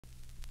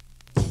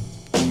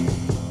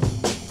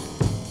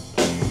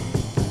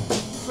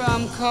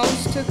From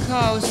coast to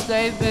coast,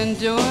 they've been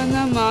doing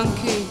the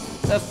monkey,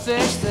 the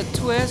fish, the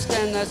twist,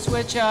 and the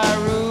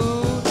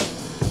switcheroo.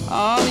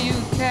 All you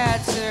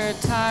cats that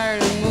are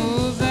tired of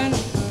moving,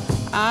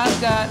 I've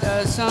got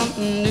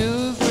something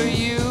new for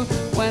you.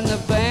 When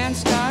the band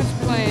starts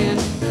playing,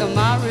 come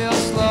out real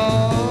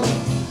slow.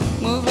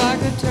 Move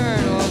like a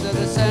turtle to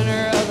the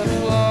center of the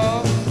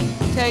floor.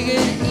 Take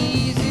it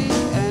easy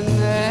and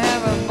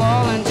have a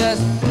ball and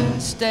just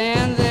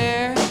stand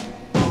there.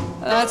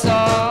 That's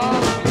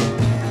all.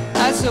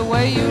 That's the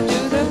way you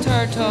do the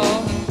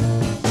turtle.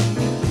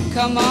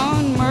 Come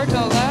on,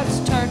 Myrtle, that's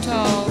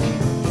turtle.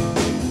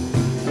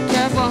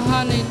 Careful,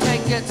 honey,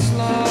 take it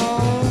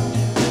slow.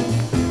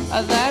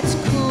 That's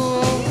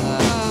cool,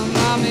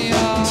 mommy,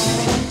 oh.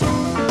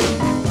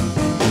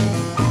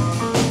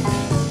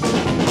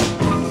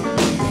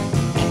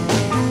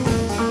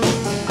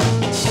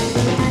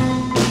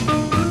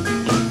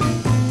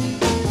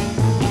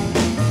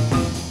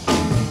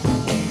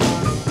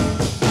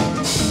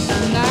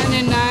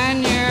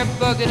 99-year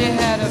Boogity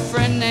had a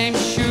friend named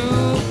Shoo,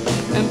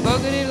 and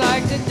Boogity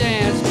liked to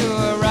dance to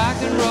a rock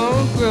and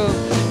roll groove.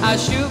 Now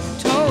Shoo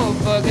told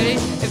Boogity,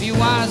 if you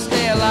want to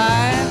stay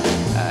alive,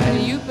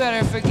 you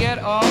better forget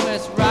all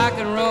this rock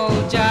and roll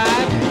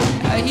jive.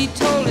 He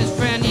told his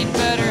friend he'd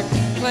better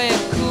play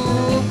it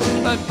cool,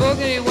 but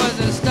Boogity was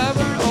a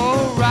stubborn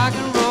old rock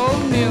and roll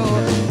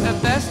mule. The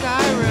best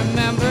I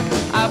remember,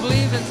 I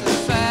believe it's a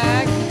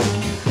fact,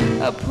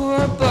 poor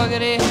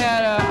Boogity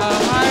had a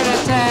heart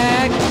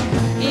attack.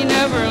 He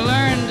never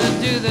learned to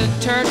do the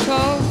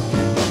turtle.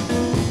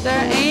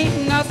 There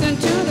ain't nothing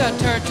to the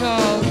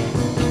turtle.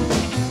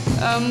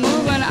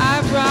 Move an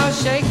eyebrow,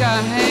 shake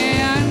a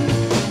hand,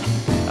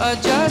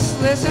 just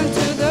listen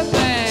to the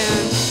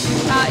band.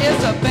 Now if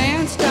the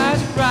band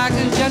starts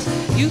rocking, just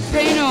you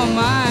pay no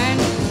mind.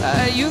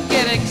 You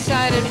get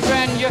excited,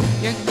 friend,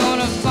 you're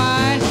gonna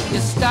find you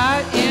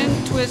start in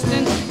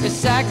twisting your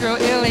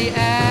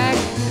sacroiliac,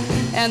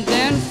 and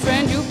then,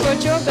 friend, you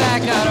put your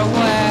back out of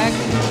whack.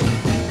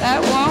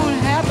 That won't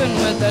happen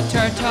with the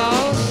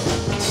turtle.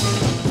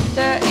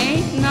 There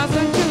ain't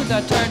nothing to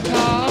the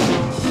turtle.